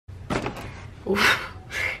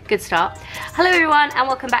Good start. Hello everyone and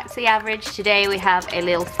welcome back to The Average. Today we have a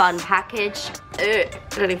little fun package. I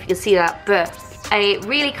don't know if you can see that, but a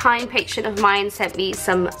really kind patron of mine sent me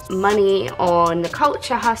some money on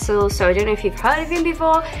Culture Hustle. So I don't know if you've heard of him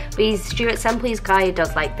before, but he's Stuart Sempley's guy who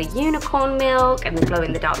does like the unicorn milk and the glow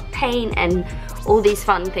in the dark paint and all these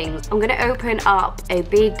fun things. I'm gonna open up a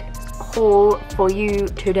big haul for you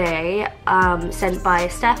today, sent by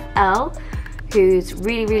Steph L, who's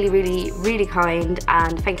really kind,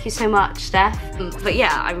 and thank you so much, Steph. But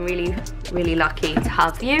yeah, I'm really lucky to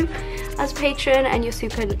have you as a patron, and you're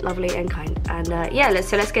super lovely and kind. And yeah, let's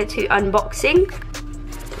get to unboxing.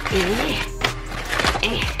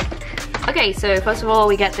 Okay, so first of all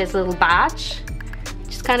we get this little badge,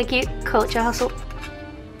 which is kind of cute. Culture Hustle,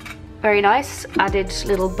 very nice, added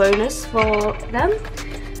little bonus for them.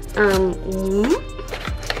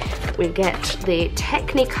 We get the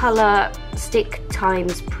Technicolor Stick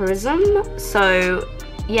Times Prism. So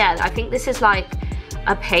yeah, I think this is like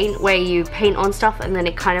a paint where you paint on stuff and then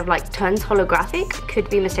it kind of like turns holographic. Could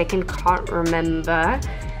be mistaken, can't remember.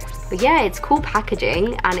 But yeah, it's cool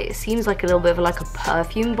packaging, and it seems like a little bit of like a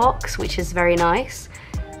perfume box, which is very nice.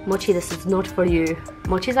 Mochi, this is not for you.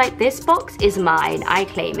 Mochi's like, this box is mine, I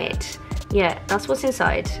claim it. Yeah, that's what's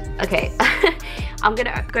inside. Okay, I'm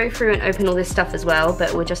gonna go through and open all this stuff as well,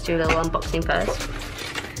 but we'll just do a little unboxing first.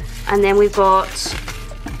 And then we've got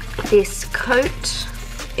this coat,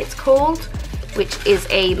 it's called, which is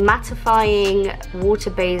a mattifying,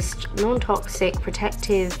 water-based, non-toxic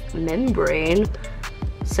protective membrane.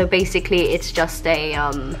 So basically it's just a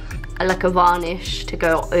like a varnish to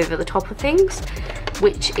go over the top of things,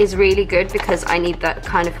 which is really good because I need that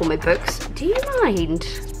kind of for my books. Do you mind?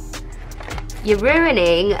 You're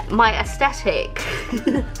ruining my aesthetic.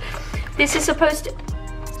 This is supposed to...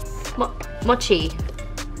 Mochi,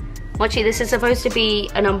 this is supposed to be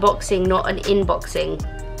an unboxing, not an inboxing.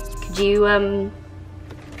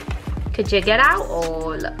 Could you get out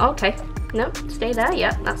or... Okay, no, stay there.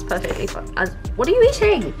 Yeah, that's perfectly fine. What are you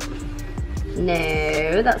eating?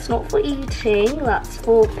 No, that's not for eating, that's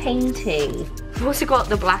for painting. I've also got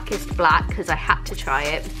the blackest black because I had to try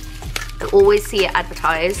it. I always see it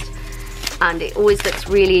advertised and it always looks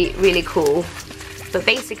really cool. But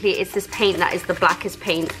basically it's this paint that is the blackest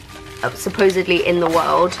paint supposedly in the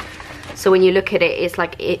world. So when you look at it, it's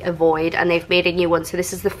like a void, and they've made a new one. So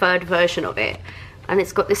this is the third version of it, and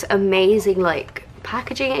it's got this amazing like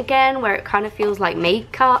packaging again, where it kind of feels like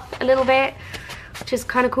makeup a little bit, which is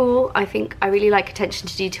kind of cool. I think I really like attention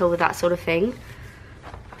to detail with that sort of thing.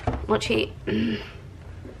 Mochi,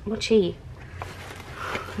 Mochi,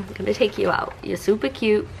 I'm gonna take you out. You're super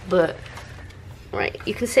cute, but right,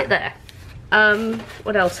 you can sit there.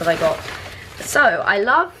 What else have I got? So I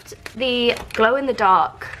loved the glow in the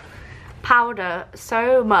dark powder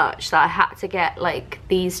so much that I had to get like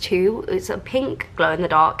these two. It's a pink glow in the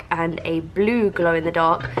dark and a blue glow in the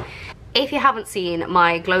dark. If you haven't seen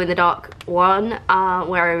my glow in the dark one,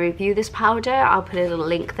 where I review this powder, I'll put a little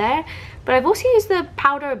link there. But I've also used the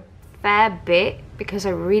powder a fair bit because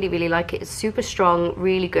I really like it. It's super strong,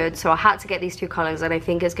 really good. So I had to get these two colors, and I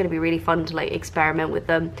think it's going to be really fun to like experiment with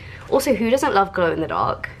them. Also, who doesn't love glow in the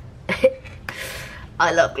dark?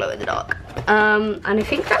 I love glow in the dark. And I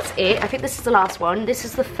think that's it. I think this is the last one. This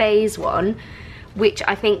is the phase one, which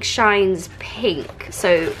I think shines pink.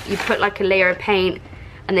 So you put like a layer of paint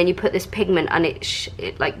and then you put this pigment, and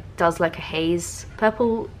it like does like a haze,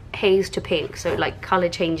 purple haze to pink. So like color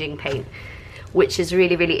changing paint, which is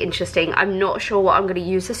really interesting. I'm not sure what I'm gonna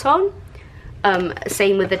use this on.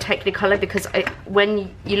 Same with the Technicolor, because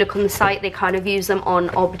when you look on the site, they kind of use them on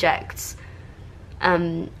objects,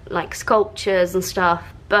 like sculptures and stuff,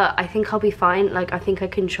 but I think I'll be fine. Like, I think I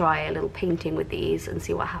can try a little painting with these and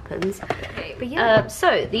see what happens. Okay, but yeah,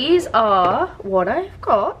 so these are what I've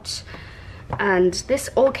got, and this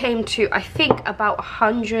all came to, I think, about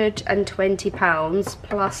 £120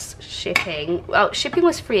 plus shipping. Well, shipping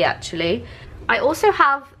was free actually. I also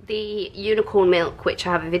have the unicorn milk, which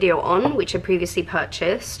I have a video on, which I previously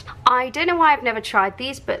purchased. I don't know why I've never tried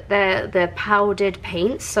these, but they're powdered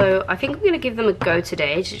paints, so I think I'm gonna give them a go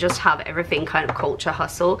today to just have everything kind of Culture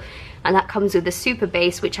Hustle. And that comes with the super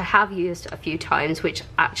base, which I have used a few times, which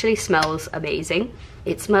actually smells amazing.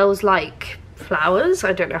 It smells like flowers.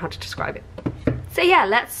 I don't know how to describe it. So yeah,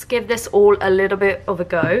 let's give this all a little bit of a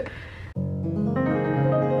go.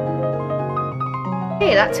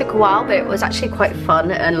 Okay, that took a while, but it was actually quite fun,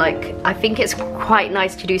 and like I think it's quite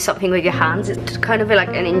nice to do something with your hands. It's kind of like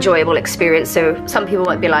an enjoyable experience. So some people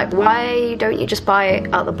might be like, why don't you just buy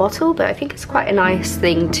it out the bottle? But I think it's quite a nice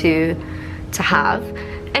thing to have.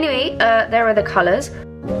 Anyway, there are the colors.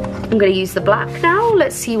 I'm gonna use the black now.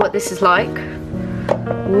 Let's see what this is like.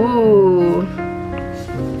 Ooh.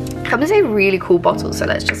 Comes in a really cool bottle, so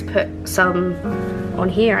let's just put some on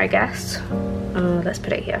here, I guess. Let's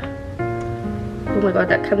put it here. Oh my god,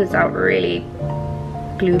 that comes out really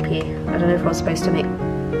gloopy. I don't know if I was supposed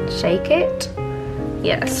to shake it.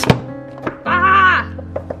 Yes. Ah!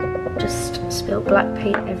 Just spilled black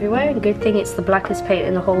paint everywhere, and good thing it's the blackest paint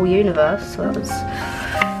in the whole universe, so that was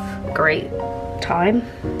a great time.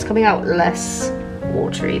 It's coming out less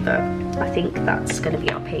watery, but I think that's going to be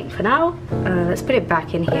our paint for now. Let's put it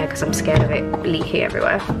back in here because I'm scared of it leaking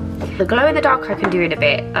everywhere. The glow in the dark I can do in a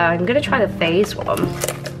bit. I'm going to try the phase one.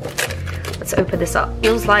 Let's open this up.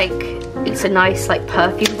 Feels like it's a nice like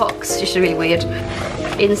perfume box, just really weird.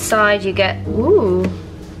 Inside you get, ooh,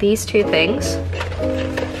 these two things.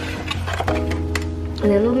 A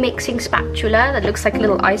little mixing spatula that looks like a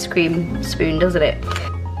little ice cream spoon, doesn't it?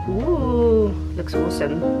 Ooh, looks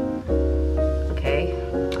awesome. Okay,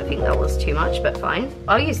 I think that was too much, but fine.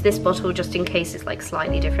 I'll use this bottle just in case it's like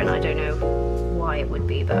slightly different. I don't know why it would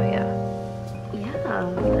be, but yeah,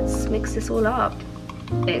 let's mix this all up.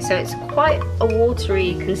 Okay, so it's quite a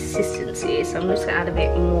watery consistency, so I'm just gonna add a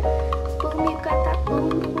bit more. Boom, you got that boom,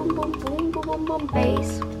 boom, boom, boom, boom, boom, boom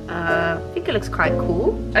base. I think it looks quite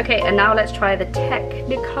cool. Okay, and now let's try the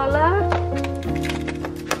Technicolor.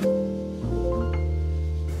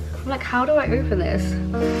 I'm like, how do I open this?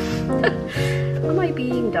 Am I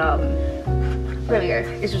being dumb? There we go.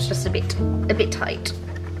 This was just a bit tight.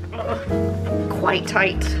 Quite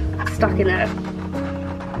tight. Stuck in there.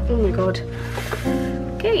 Oh my god.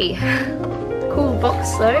 Okay. Cool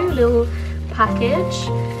box though. Little package.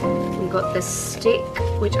 We've got the stick,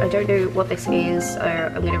 which I don't know what this is.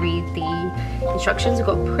 I'm gonna read the instructions. We've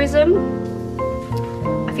got prism.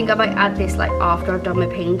 I think I might add this like after I've done my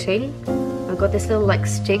painting. I've got this little like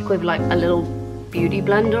stick with like a little beauty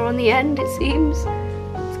blender on the end, it seems.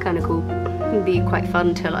 It's kind of cool. It'd be quite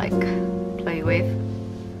fun to like play with.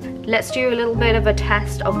 Let's do a little bit of a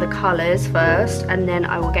test of the colors first, and then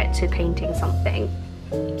I will get to painting something.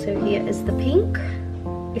 So here is the pink.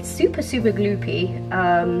 It's super gloopy,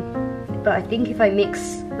 but I think if I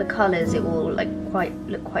mix the colors it will like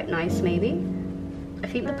look quite nice maybe. I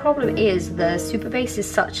think the problem is the super base is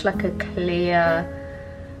such like a clear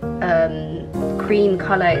cream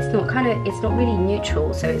color. It's not really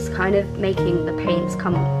neutral, so it's kind of making the paints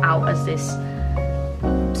come out as this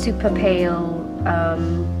super pale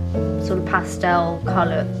sort of pastel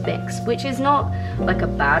color mix, which is not like a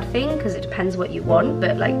bad thing because it depends what you want,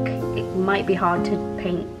 but like it might be hard to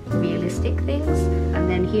paint realistic things. And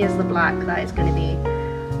then here's the black. That is going to be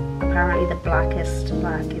apparently the blackest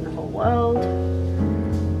black in the whole world,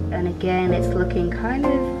 and again it's looking kind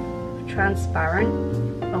of transparent,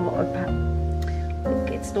 or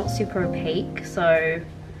it's not super opaque, so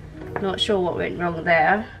not sure what went wrong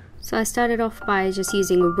there. So I started off by just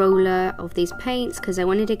using a roller of these paints because I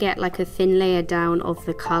wanted to get like a thin layer down of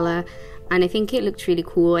the colour, and I think it looked really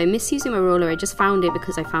cool. I miss using my roller. I just found it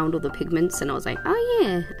because I found all the pigments and I was like, oh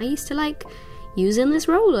yeah, I used to like using this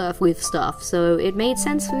roller with stuff, so it made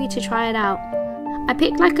sense for me to try it out. I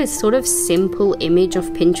picked like a sort of simple image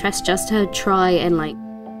of Pinterest just to try and like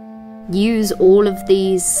use all of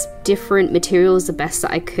these different materials the best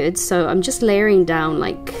that I could. So I'm just layering down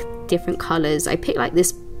like different colours. I picked like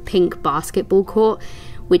this pink basketball court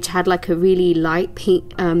which had like a really light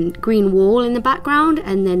pink green wall in the background,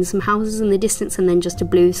 and then some houses in the distance, and then just a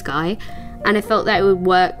blue sky. And I felt that it would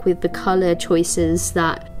work with the colour choices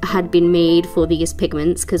that had been made for these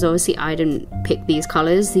pigments, because obviously I didn't pick these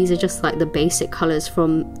colours. These are just like the basic colours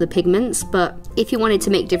from the pigments, but if you wanted to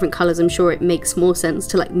make different colours, I'm sure it makes more sense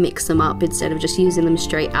to like mix them up instead of just using them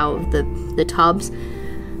straight out of the tubs.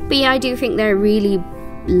 But yeah, I do think they're really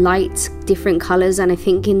light different colours, and I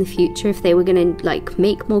think in the future if they were going to like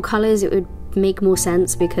make more colours it would make more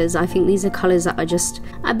sense, because I think these are colours that are just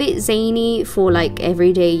a bit zany for like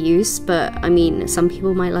everyday use. But I mean, some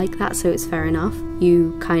people might like that, so it's fair enough.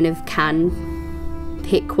 You kind of can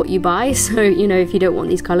pick what you buy, so you know, if you don't want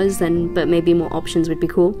these colours then, but maybe more options would be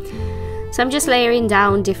cool. So I'm just layering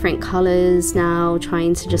down different colours now,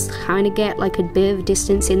 trying to just kind of get like a bit of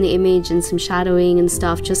distance in the image and some shadowing and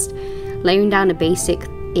stuff, just layering down a basic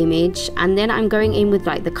image. And then I'm going in with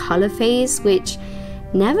like the colour phase, which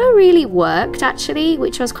never really worked actually,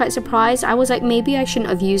 which I was quite surprised. I was like, maybe I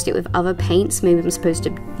shouldn't have used it with other paints, maybe I'm supposed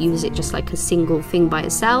to use it just like a single thing by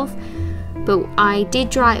itself. But I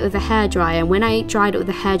did dry it with a hairdryer, and when I dried it with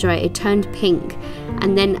a hairdryer it turned pink,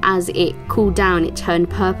 and then as it cooled down it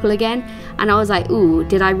turned purple again, and I was like, ooh,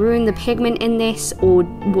 did I ruin the pigment in this, or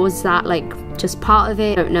was that like just part of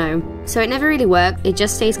it, I don't know. So it never really worked, it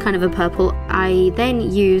just stays kind of a purple. I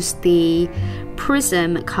then used the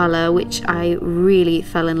Prism colour, which I really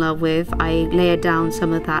fell in love with. I layered down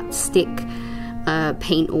some of that stick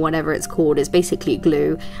paint or whatever it's called. It's basically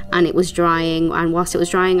glue, and it was drying, and whilst it was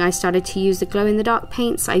drying I started to use the glow in the dark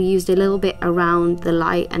paints. I used a little bit around the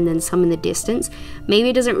light and then some in the distance. Maybe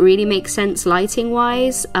it doesn't really make sense lighting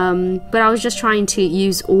wise, but I was just trying to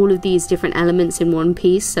use all of these different elements in one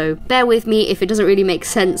piece, so bear with me if it doesn't really make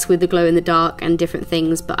sense with the glow in the dark and different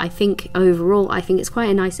things. But I think overall I think it's quite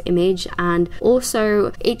a nice image, and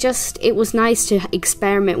also it was nice to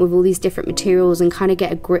experiment with all these different materials and kind of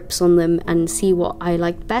get a grips on them and see what I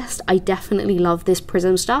liked best. I definitely love this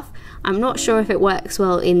Prism stuff. I'm not sure if it works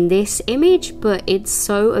well in this image, but it's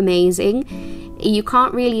so amazing. You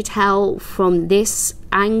can't really tell from this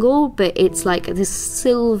angle, but it's like this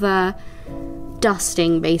silver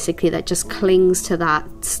dusting basically that just clings to that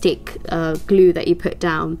stick glue that you put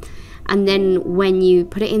down. And then when you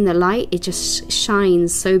put it in the light, it just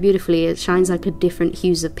shines so beautifully. It shines like a different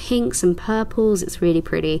hues of pinks and purples. It's really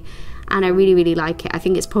pretty, and I really like it. I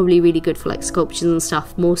think it's probably really good for like sculptures and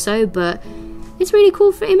stuff more so, but it's really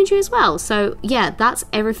cool for imagery as well. So yeah, that's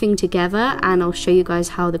everything together, and I'll show you guys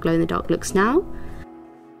how the glow in the dark looks now.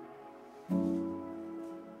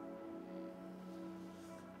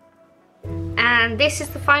 And this is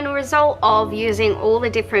the final result of using all the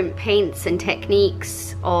different paints and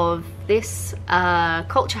techniques of this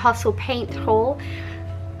Culture Hustle paint haul.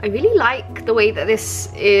 I really like the way that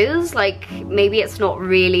this is. Like, maybe it's not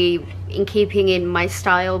really in keeping in my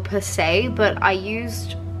style per se, but I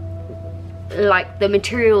used like the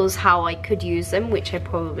materials how I could use them, which I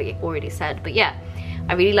probably already said. But yeah,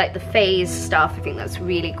 I really like the phase stuff. I think that's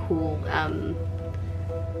really cool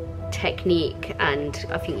technique, and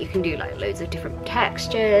I think you can do like loads of different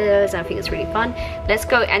textures. I think it's really fun. Let's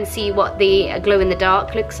go and see what the glow in the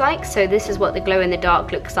dark looks like. So this is what the glow in the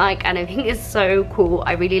dark looks like, and I think it's so cool.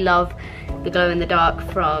 I really love the glow in the dark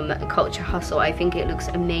from Culture Hustle. I think it looks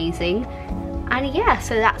amazing. And yeah,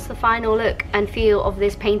 so that's the final look and feel of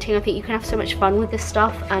this painting. I think you can have so much fun with this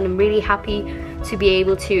stuff, and I'm really happy to be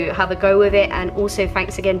able to have a go with it. And also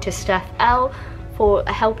thanks again to Steph L for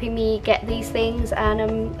helping me get these things, and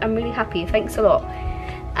I'm really happy. Thanks a lot.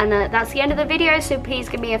 And that's the end of the video, so please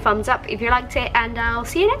give me a thumbs up if you liked it, and I'll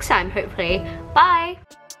see you next time, hopefully.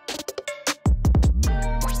 Bye!